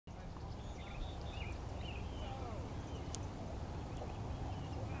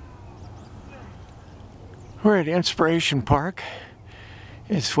We're at Inspiration Park.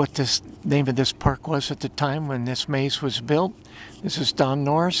 It's what this name of this park was at the time when this maze was built. This is Don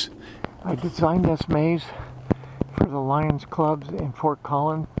Norris. I designed this maze for the Lions clubs in Fort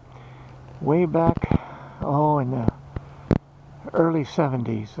Collins way back, in the early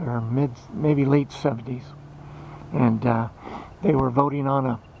 70s or maybe late 70s. And they were voting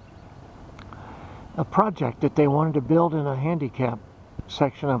on a project that they wanted to build in a handicap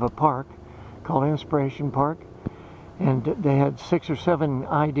section of a park called Inspiration Park. And they had 6 or 7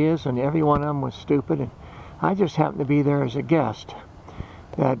 ideas, and every one of them was stupid. And I just happened to be there as a guest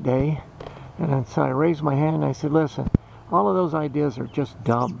that day. And so I raised my hand and I said, listen, all of those ideas are just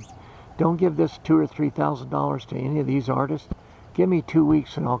dumb. Don't give this $2,000 or $3,000 to any of these artists. Give me 2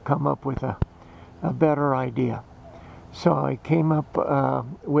 weeks and I'll come up with a better idea. So I came up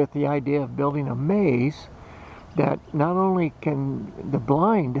with the idea of building a maze that not only can the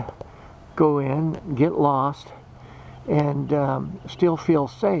blind go in, get lost, and still feel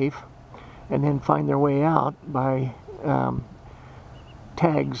safe, and then find their way out by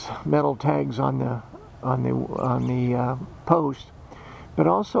tags, metal tags on the post, but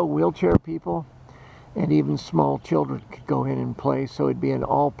also wheelchair people and even small children could go in and play. So it'd be an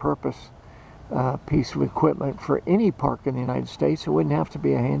all-purpose piece of equipment for any park in the United States. It wouldn't have to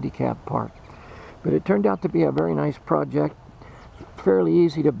be a handicap park. But it turned out to be a very nice project, fairly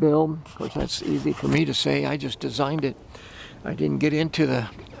easy to build. Of course, that's easy for me to say. I just designed it. I didn't get into the...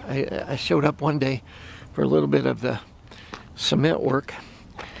 I showed up one day for a little bit of the cement work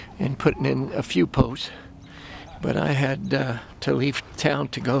and putting in a few posts, but I had to leave town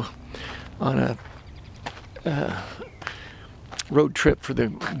to go on a road trip for the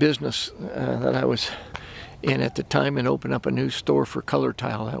business that I was in at the time, and open up a new store for color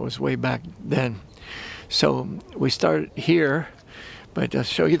tile. That was way back then. So we started here, but I'll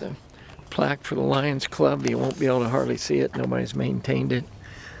show you the plaque for the Lions Club. You won't be able to hardly see it. Nobody's maintained it.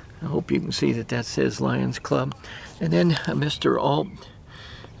 I hope you can see that says Lions Club. And then Mr. Alt,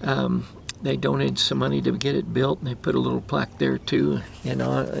 they donated some money to get it built, and they put a little plaque there too in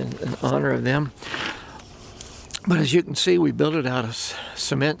honor of them. But as you can see, we built it out of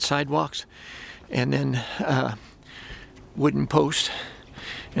cement sidewalks and then wooden posts.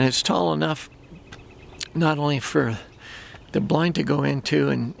 And it's tall enough not only for the blind to go into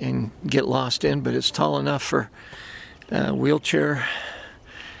and get lost in, but it's tall enough for wheelchair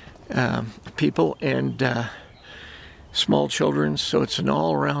people and small children. So it's an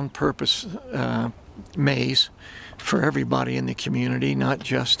all-around purpose maze for everybody in the community, not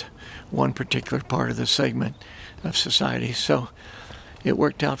just one particular part of the segment of society. So it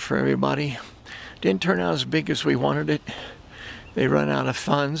worked out for everybody. Didn't turn out as big as we wanted it. They run out of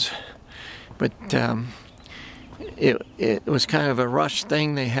funds, but it was kind of a rush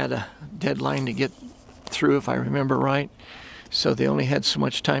thing. They had a deadline to get through, if I remember right, so they only had so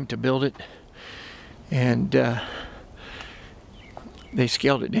much time to build it, and they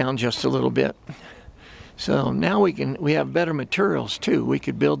scaled it down just a little bit. So now we have better materials too. We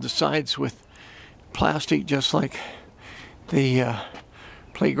could build the sides with plastic, just like the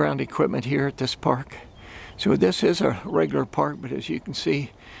playground equipment here at this park. So this is a regular park, but as you can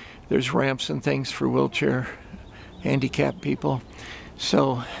see, there's ramps and things for wheelchair handicapped people.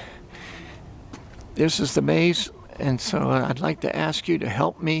 So this is the maze, and so I'd like to ask you to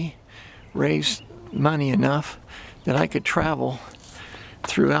help me raise money enough that I could travel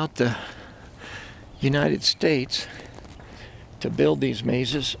throughout the United States to build these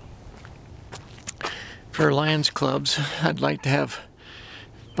mazes for Lions clubs. I'd like to have,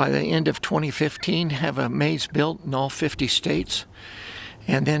 by the end of 2015, have a maze built in all 50 states.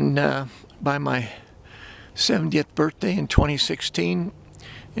 And then by my 70th birthday in 2016,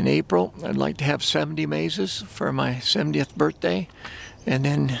 in April, I'd like to have 70 mazes for my 70th birthday, and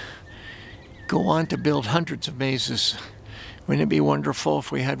then go on to build hundreds of mazes. Wouldn't it be wonderful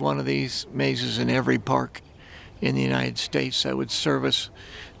if we had one of these mazes in every park in the United States that would service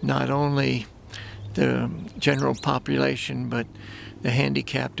not only the general population, but the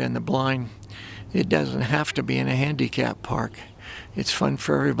handicapped and the blind? It doesn't have to be in a handicap park. It's fun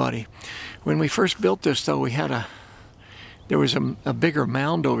for everybody. When we first built this, though, there was a bigger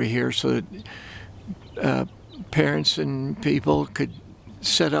mound over here so that parents and people could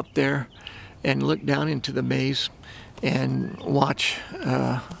sit up there and look down into the maze and watch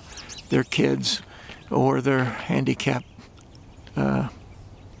their kids or their handicapped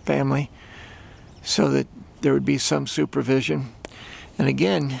family, so that there would be some supervision. And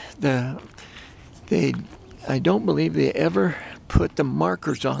again, I don't believe they ever put the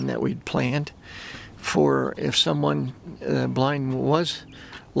markers on that we'd planned for if someone blind was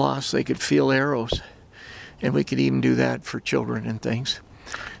lost, they could feel arrows. And we could even do that for children and things,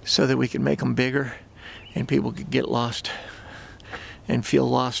 so that we could make them bigger and people could get lost and feel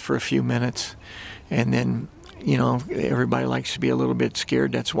lost for a few minutes. And then, you know, everybody likes to be a little bit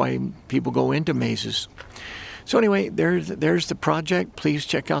scared. That's why people go into mazes. So anyway, there's the project. Please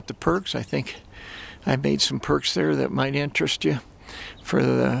check out the perks. I think I made some perks there that might interest you for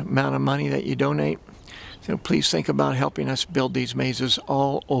the amount of money that you donate. So please think about helping us build these mazes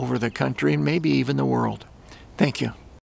all over the country and maybe even the world. Thank you.